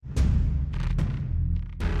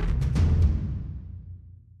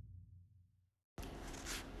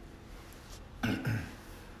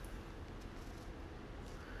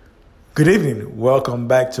Good evening. Welcome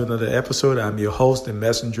back to another episode. I'm your host and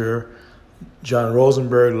messenger, John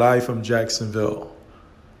Rosenberg, live from Jacksonville.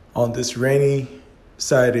 On this rainy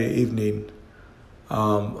Saturday evening,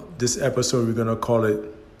 this episode we're going to call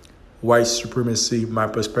it White Supremacy, My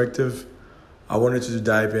Perspective. I wanted to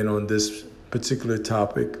dive in on this particular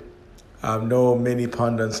topic. I know many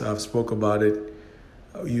pundits have spoke about it.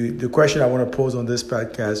 The question I want to pose on this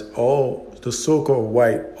podcast, all the so-called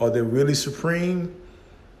white, are they really supreme?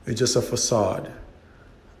 It's just a facade.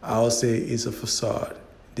 I'll say it's a facade.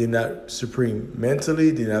 They're not supreme mentally,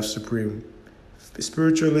 they're not supreme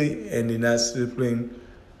spiritually, and they're not supreme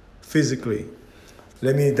physically.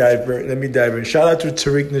 Let me dive in. Shout out to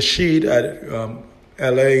Tariq Nasheed at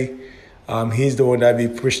LA. He's the one that be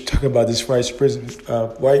talking about this white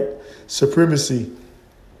supremacy.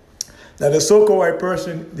 Now, the so-called white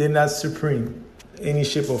person, they're not supreme in any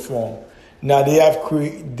shape or form. Now, they have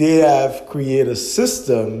created a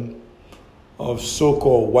system of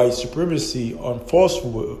so-called white supremacy on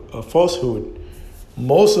falsehood.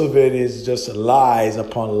 Most of it is just lies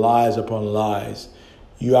upon lies upon lies.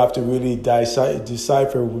 You have to really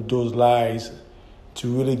decipher those lies to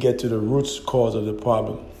really get to the root cause of the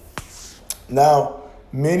problem. Now,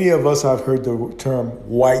 many of us have heard the term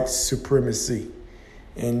white supremacy.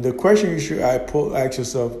 And the question you should ask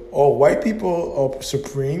yourself, are white people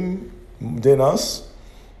supreme than us?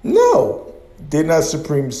 No. They're not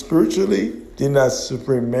supreme spiritually, they're not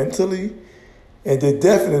supreme mentally, and they're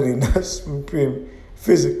definitely not supreme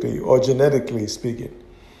physically or genetically speaking.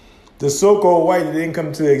 The so-called white didn't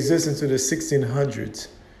come to existence until the 1600s.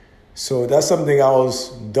 So that's something I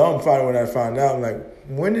was dumbfounded when I found out. I'm like,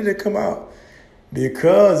 when did it come out?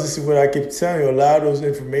 Because this is what I keep telling you, a lot of those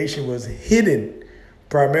information was hidden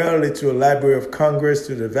primarily to the Library of Congress,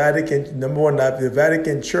 to the Vatican, number one, the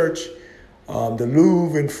Vatican Church, the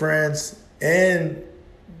Louvre in France, and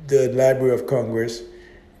the Library of Congress.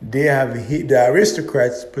 They have the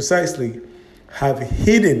aristocrats precisely have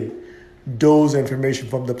hidden those information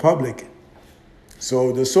from the public.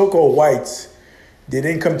 So the so-called whites, they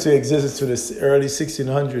didn't come to existence until the early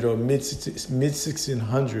 1600s or mid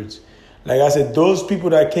 1600s. Like I said, those people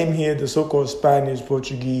that came here, the so-called Spaniards,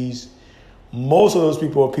 Portuguese, most of those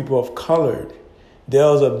people are people of color. There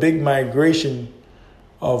was a big migration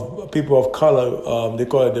of people of color. They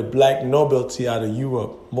call it the black nobility out of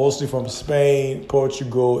Europe, mostly from Spain,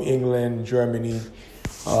 Portugal, England, Germany.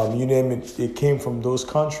 You name it, they came from those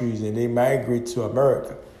countries and they migrated to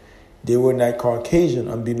America. They were not Caucasian,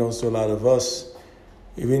 unbeknownst to a lot of us.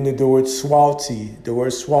 Even the word swarthy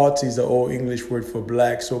is the old English word for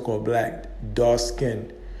black, so-called black, dark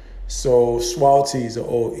skin. So swarthy is the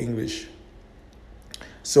old English.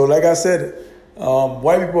 So like I said,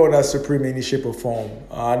 white people are not supreme in any shape or form.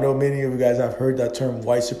 I know many of you guys have heard that term,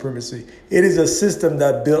 white supremacy. It is a system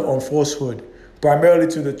that built on falsehood, primarily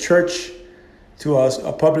to the church, to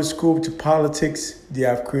a public school, to politics. They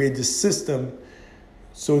have created this system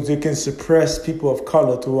so they can suppress people of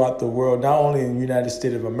color throughout the world, not only in the United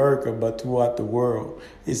States of America, but throughout the world.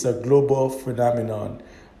 It's a global phenomenon.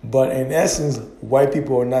 But in essence, white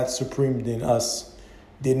people are not supreme than us.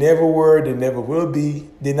 They never were, they never will be.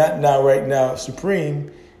 They're not now, right now,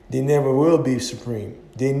 supreme. They never will be supreme.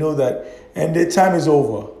 They know that, and their time is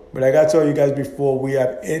over. But like I told you guys before, we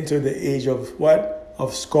have entered the age of what?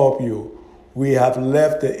 Of Scorpio. We have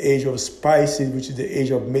left the age of Pisces, which is the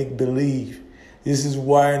age of make-believe. This is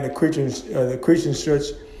why in the Christian church,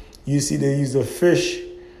 you see they use the fish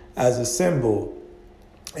as a symbol.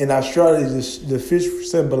 In astrology, the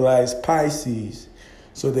fish symbolizes Pisces.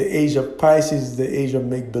 So the age of Pisces is the age of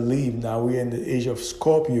make-believe. Now we're in the age of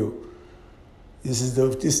Scorpio.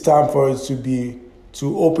 It's time for us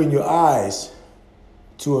to open your eyes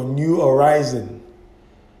to a new horizon.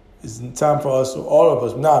 It's time for us, all of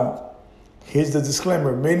us. Now, here's the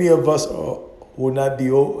disclaimer. Many of us will not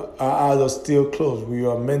be, our eyes are still closed. We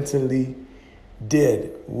are mentally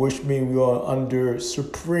dead, which means we are under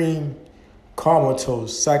supreme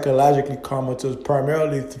comatose, psychologically comatose,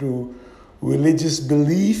 primarily through religious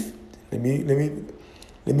belief. Let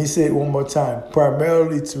me say it one more time.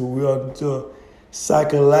 Primarily we are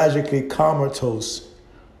psychologically comatose,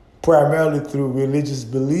 primarily through religious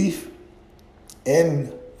belief,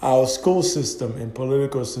 and our school system and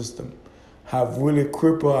political system have really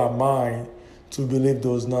crippled our mind to believe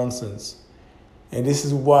those nonsense. And this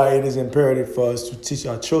is why it is imperative for us to teach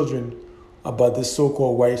our children about this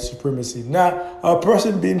so-called white supremacy. Now, a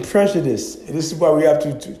person being prejudiced, and this is why we have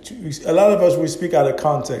to a lot of us, we speak out of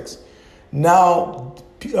context. Now,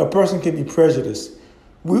 a person can be prejudiced.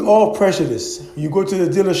 We all prejudiced. You go to the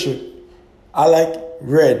dealership, I like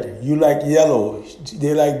red, you like yellow,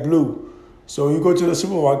 they like blue. So you go to the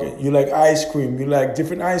supermarket, you like ice cream, you like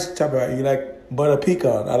different ice type of, you like butter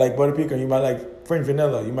pecan. I like butter pecan. You might like French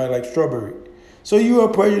vanilla. You might like strawberry. So you are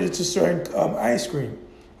prejudiced to certain ice cream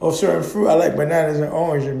or certain fruit. I like bananas and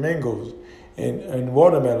orange and mangoes and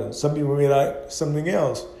watermelon. Some people may like something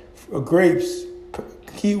else, grapes,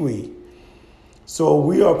 kiwi. So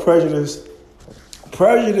we are prejudiced.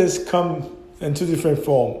 Prejudice come in two different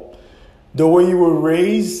forms. The way you were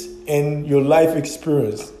raised and your life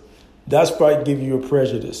experience. That's what give you a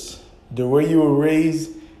prejudice. The way you were raised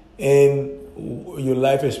and your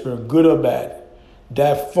life experience, good or bad,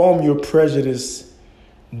 that form your prejudice.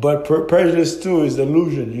 But prejudice too is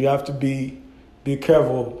illusion. You have to be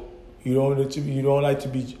careful. You don't like to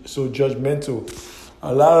be so judgmental.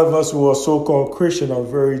 A lot of us who are so-called Christian are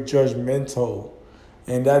very judgmental,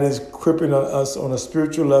 and that is crippling us on a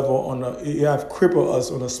spiritual level. You have crippled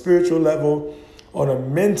us on a spiritual level, on a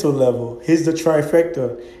mental level. Here's the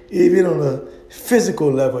trifecta. Even on a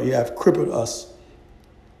physical level, you have crippled us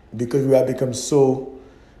because we have become so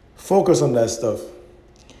focused on that stuff.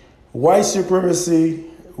 White supremacy,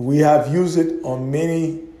 we have used it on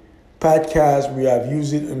many podcasts. We have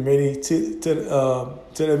used it in many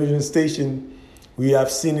television stations. We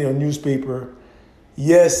have seen it on newspaper.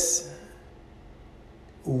 Yes,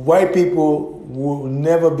 white people will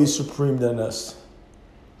never be supreme than us.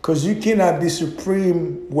 Because you cannot be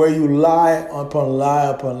supreme where you lie upon lie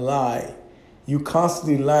upon lie. You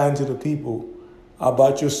constantly lying to the people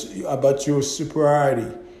about your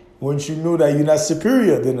superiority. Once you know that you're not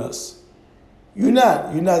superior than us. You're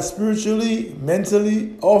not. You're not spiritually,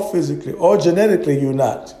 mentally, or physically, or genetically you're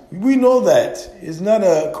not. We know that. It's not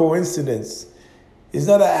a coincidence. It's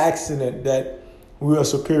not an accident that we are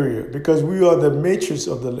superior. Because we are the matrix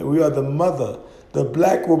we are the mother. The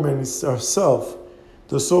black woman is herself.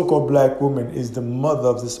 The so-called black woman is the mother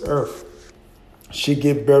of this earth. She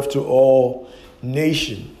gave birth to all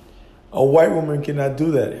nation. A white woman cannot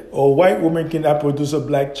do that. A white woman cannot produce a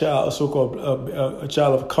black child, a so-called a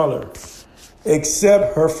child of color.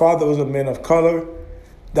 Except her father was a man of color.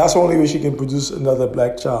 That's the only way she can produce another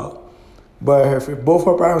black child. But if both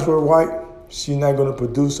her parents were white, she's not going to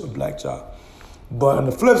produce a black child. But on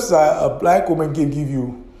the flip side, a black woman can give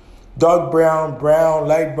you dark brown,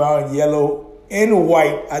 light brown, yellow, and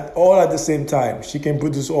white all at the same time. She can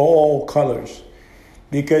produce all colors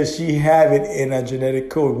because she have it in a genetic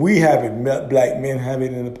code. We have it. Black men have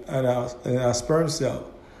it in our sperm cell.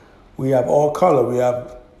 We have all color. We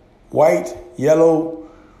have white, yellow,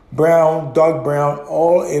 brown, dark brown,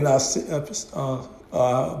 all in our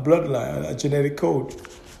bloodline, a genetic code.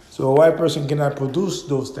 So a white person cannot produce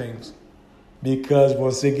those things because,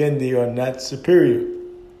 once again, they are not superior.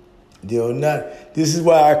 They are not. This is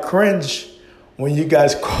why I cringe when you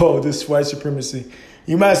guys call this white supremacy.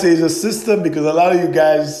 You might say it's a system because a lot of you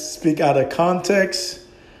guys speak out of context.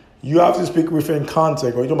 You have to speak within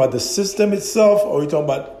context. Are you talking about the system itself, or are you talking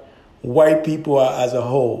about white people as a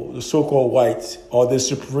whole, the so-called whites? Are they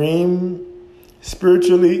supreme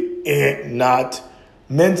spiritually? And not.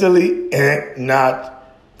 Mentally? And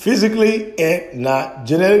not. Physically? And not.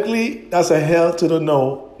 Genetically? That's a hell to the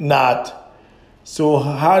no. Not. So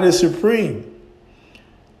how are they supreme?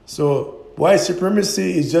 So white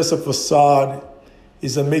supremacy is just a facade.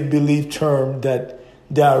 It's a make-believe term that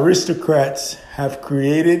the aristocrats have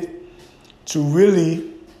created to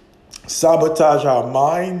really sabotage our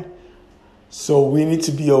mind. So we need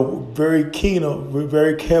to be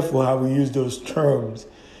very careful how we use those terms.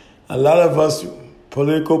 A lot of us,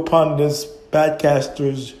 political pundits,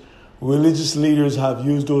 podcasters, religious leaders have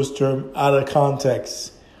used those terms out of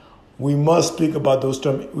context. We must speak about those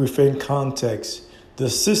terms within context. The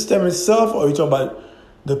system itself, or are you talking about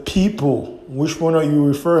the people? Which one are you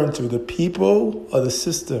referring to? The people or the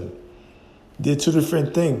system? They're two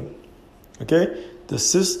different things. Okay? The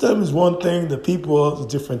system is one thing, the people are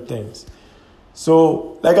different things.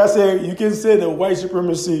 So, like I said, you can say that white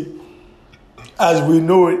supremacy, as we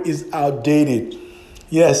know it, is outdated.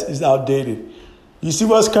 Yes, it's outdated. You see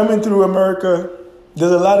what's coming through America?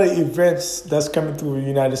 There's a lot of events that's coming through the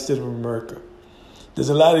United States of America. There's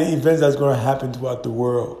a lot of events that's going to happen throughout the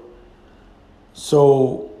world.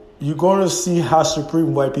 So you're going to see how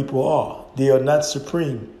supreme white people are. They are not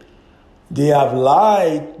supreme. They have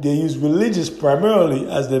lied. They use religious primarily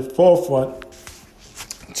as the forefront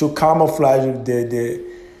to camouflage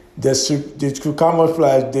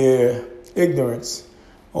their ignorance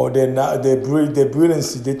or their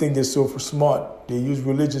brilliancy. They think they're so smart. They use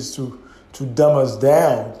religious to dumb us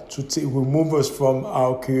down, to remove us from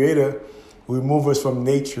our Creator, remove us from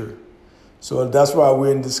nature. So that's why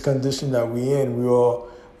we're in this condition that we're in. We are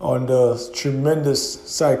under tremendous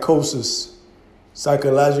psychosis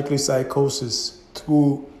psychologically psychosis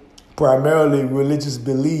through primarily religious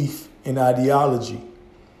belief and ideology.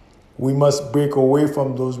 We must break away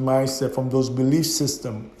from those mindset, from those belief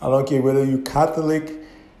systems. I don't care whether you're Catholic,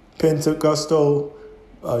 Pentecostal,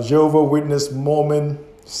 Jehovah's Witness, Mormon,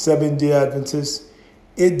 Seventh-day Adventist.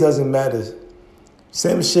 It doesn't matter.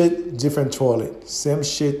 Same shit, different toilet. Same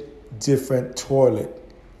shit, different toilet.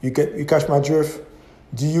 You catch my drift?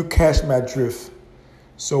 Do you catch my drift?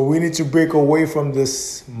 So we need to break away from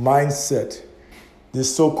this mindset,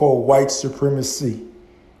 this so-called white supremacy.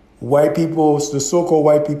 White people, the so-called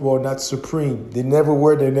white people are not supreme. They never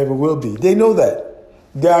were, they never will be. They know that.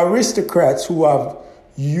 They are aristocrats who have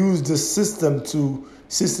used the system to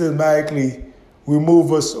systematically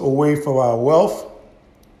remove us away from our wealth.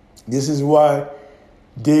 This is why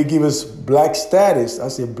they give us black status. I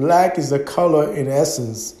say black is a color in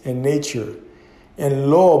essence, in nature.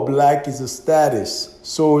 In law, black is a status.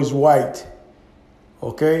 So is white.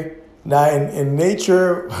 Okay? Now, in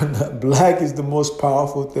nature, black is the most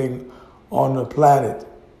powerful thing on the planet.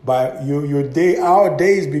 By our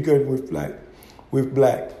days begin with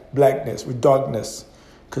blackness, with darkness.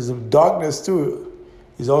 Because the darkness too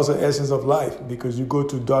is also the essence of life, because you go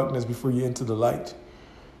to darkness before you enter the light.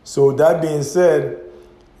 So that being said,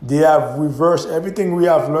 they have reversed everything we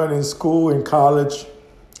have learned in school, in college,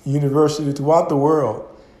 university, throughout the world.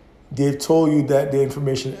 They've told you that the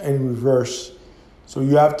information in reverse. So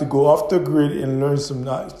you have to go off the grid and learn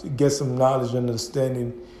get some knowledge and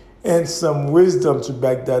understanding and some wisdom to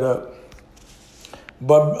back that up.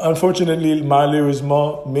 But unfortunately,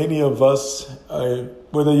 malheureusement, many of us,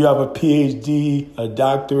 whether you have a PhD, a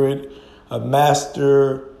doctorate, a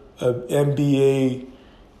master, an MBA,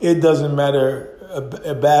 it doesn't matter,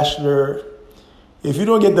 a bachelor. If you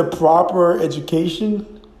don't get the proper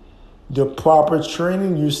education, the proper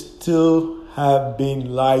training, you still have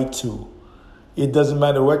been lied to. It doesn't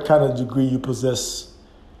matter what kind of degree you possess,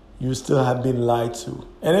 you still have been lied to.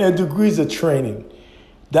 And a degree is a training.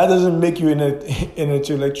 That doesn't make you an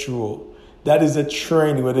intellectual. That is a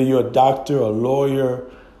training, whether you're a doctor, a lawyer,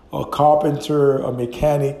 a carpenter, a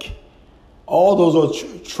mechanic. All those are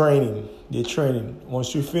training. They're training.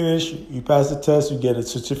 Once you finish, you pass the test, you get a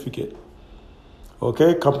certificate.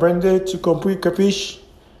 Okay? Comprende? Tu compris? Capiche?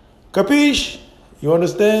 Capiche? You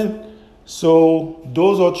understand? So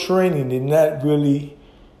those are training. They're not really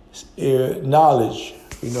knowledge.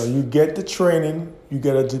 You get the training, you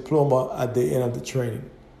get a diploma at the end of the training,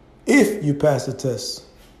 if you pass the test.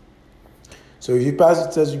 So if you pass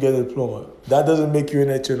the test, you get a diploma. That doesn't make you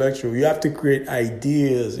an intellectual. You have to create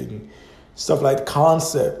ideas and stuff like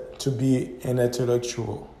concept to be an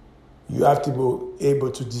intellectual. You have to be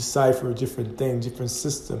able to decipher different things, different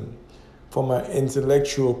systems from an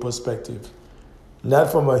intellectual perspective.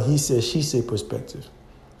 Not from a he said, she said perspective.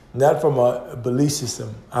 Not from a belief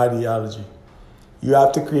system, ideology. You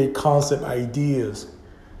have to create concept ideas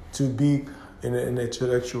to be an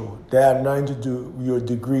intellectual. They have nothing to do with your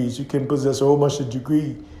degrees. You can possess a whole bunch of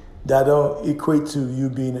degrees that don't equate to you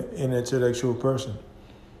being an intellectual person.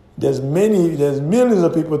 There's millions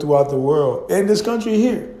of people throughout the world, in this country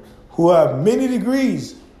here, who have many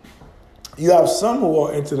degrees. You have some who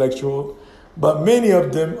are intellectual, but many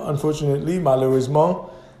of them, unfortunately, malheureusement,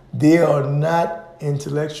 they are not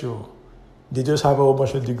intellectual. They just have a whole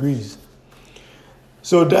bunch of degrees.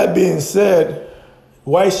 So that being said,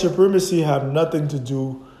 white supremacy have nothing to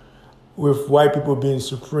do with white people being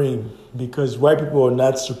supreme, because white people are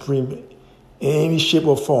not supreme in any shape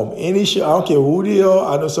or form. Any shape, I don't care who they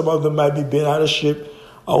are. I know some of them might be bent out of shape.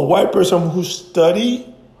 A white person who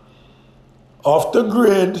study off the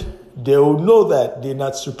grid, they will know that they're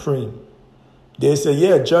not supreme. They say,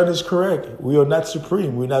 yeah, John is correct. We are not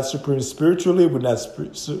supreme. We're not supreme spiritually. We're not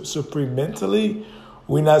supreme mentally.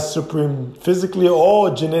 We're not supreme physically or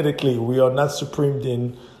genetically. We are not supreme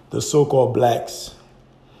in the so-called blacks.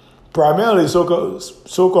 Primarily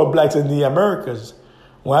so-called blacks in the Americas.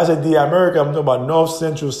 When I say the America, I'm talking about North,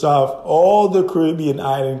 Central, South, all the Caribbean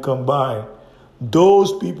island combined.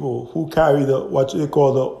 Those people who carry what they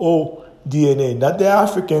call the O DNA, not the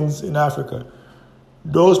Africans in Africa.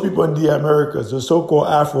 Those people in the Americas, the so-called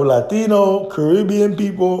Afro-Latino, Caribbean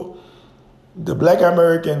people, the Black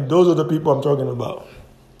American, those are the people I'm talking about.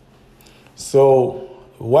 So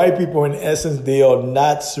white people, in essence, they are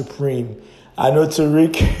not supreme. I know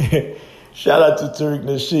Tariq, shout out to Tariq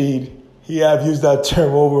Nasheed. He have used that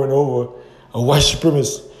term over and over, a white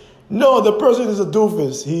supremacist. No, the person is a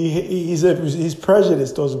doofus. He's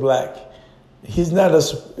prejudiced towards black. He's not a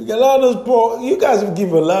lot of those poor. You guys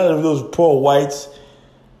give a lot of those poor whites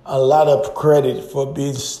a lot of credit for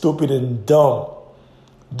being stupid and dumb.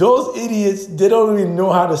 Those idiots, they don't even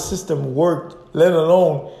know how the system worked let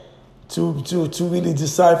alone to really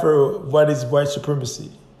decipher what is white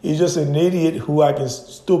supremacy. He's just an idiot who acting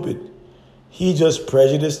stupid. He just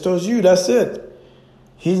prejudiced towards you. That's it.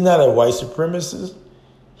 He's not a white supremacist.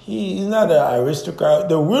 He's not an aristocrat.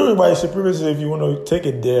 The real white supremacist, if you want to take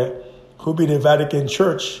it there, who be the Vatican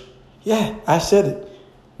Church. Yeah, I said it.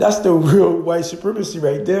 That's the real white supremacy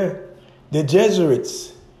right there. The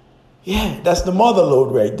Jesuits. Yeah, that's the mother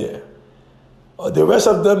lode right there. The rest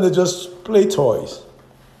of them, they're just play toys.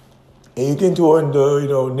 And you can go in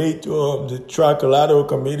the Trilateral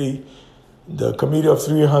Committee, the Committee of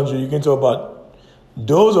 300, you can talk about,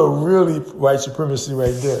 those are really white supremacy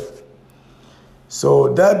right there.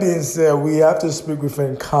 So that being said, we have to speak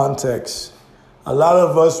within context. A lot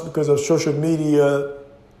of us, because of social media,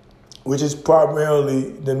 which is primarily,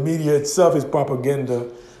 the media itself is propaganda.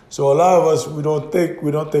 So a lot of us, we don't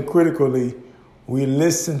think critically. We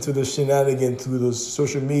listen to the shenanigans through the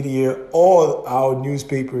social media or our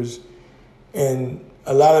newspapers. And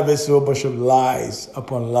a lot of it's a whole bunch of lies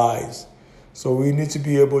upon lies. So we need to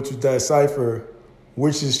be able to decipher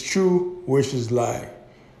which is true, which is lie.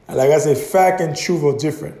 And like I said, fact and truth are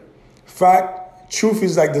different. Truth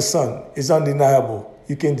is like the sun. It's undeniable.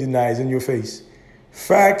 You can't deny it. It's in your face.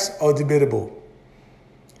 Facts are debatable.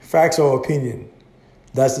 Facts are opinion.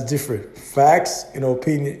 That's the difference. Facts and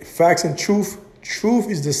opinion. Facts and truth. Truth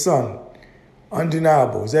is the sun.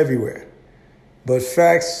 Undeniable. It's everywhere. But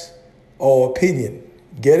facts are opinion.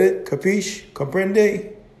 Get it? Capiche?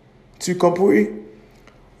 Comprende? Tu compris?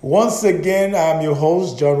 Once again, I'm your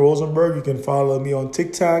host, John Rosenberg. You can follow me on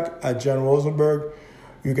TikTok at John Rosenberg.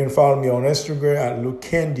 You can follow me on Instagram at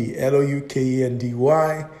Lukendi, Lukendy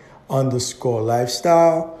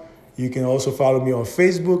 _lifestyle. You can also follow me on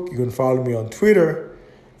Facebook. You can follow me on Twitter.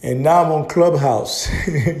 And now I'm on Clubhouse.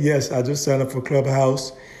 Yes, I just signed up for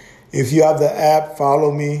Clubhouse. If you have the app,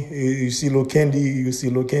 follow me. You see Lukendi, you see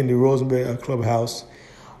Lukendi Rosenberg at Clubhouse.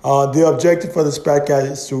 The objective for this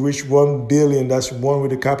podcast is to reach 1 billion. That's one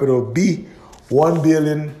with a capital B. 1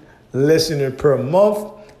 billion listeners per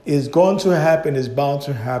month. Is going to happen. Is bound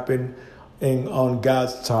to happen on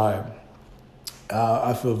God's time.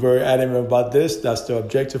 I feel very adamant about this. That's the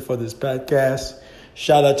objective for this podcast.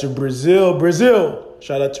 Shout out to Brazil.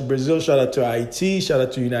 Shout out to Brazil. Shout out to Haiti. Shout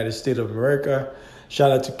out to United States of America. Shout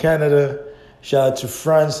out to Canada. Shout out to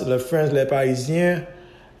France, les Parisiens.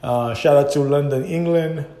 Shout out to London,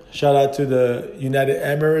 England. Shout out to the United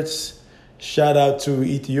Emirates. Shout out to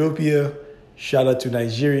Ethiopia. Shout out to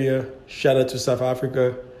Nigeria. Shout out to South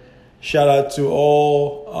Africa. Shout out to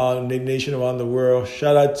all the nations around the world.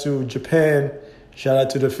 Shout out to Japan. Shout out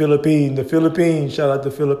to the Philippines. Shout out to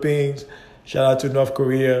the Philippines. Shout out to North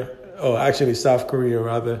Korea. Oh, actually South Korea,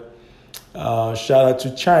 rather. Shout out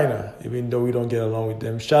to China, even though we don't get along with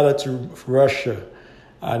them. Shout out to Russia.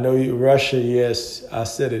 I know Russia, yes, I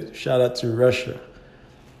said it. Shout out to Russia.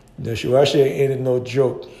 Russia ain't no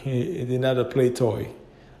joke. They're not a play toy.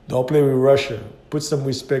 Don't play with Russia. Put some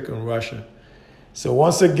respect on Russia. So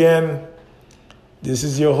once again, this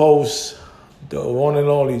is your host, the one and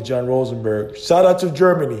only John Rosenberg. Shout out to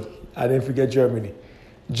Germany. I didn't forget Germany.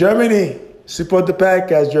 Germany, support the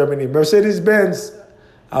podcast, Germany. Mercedes-Benz,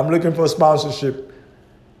 I'm looking for sponsorship.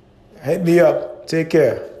 Hit me up. Take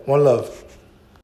care. One love.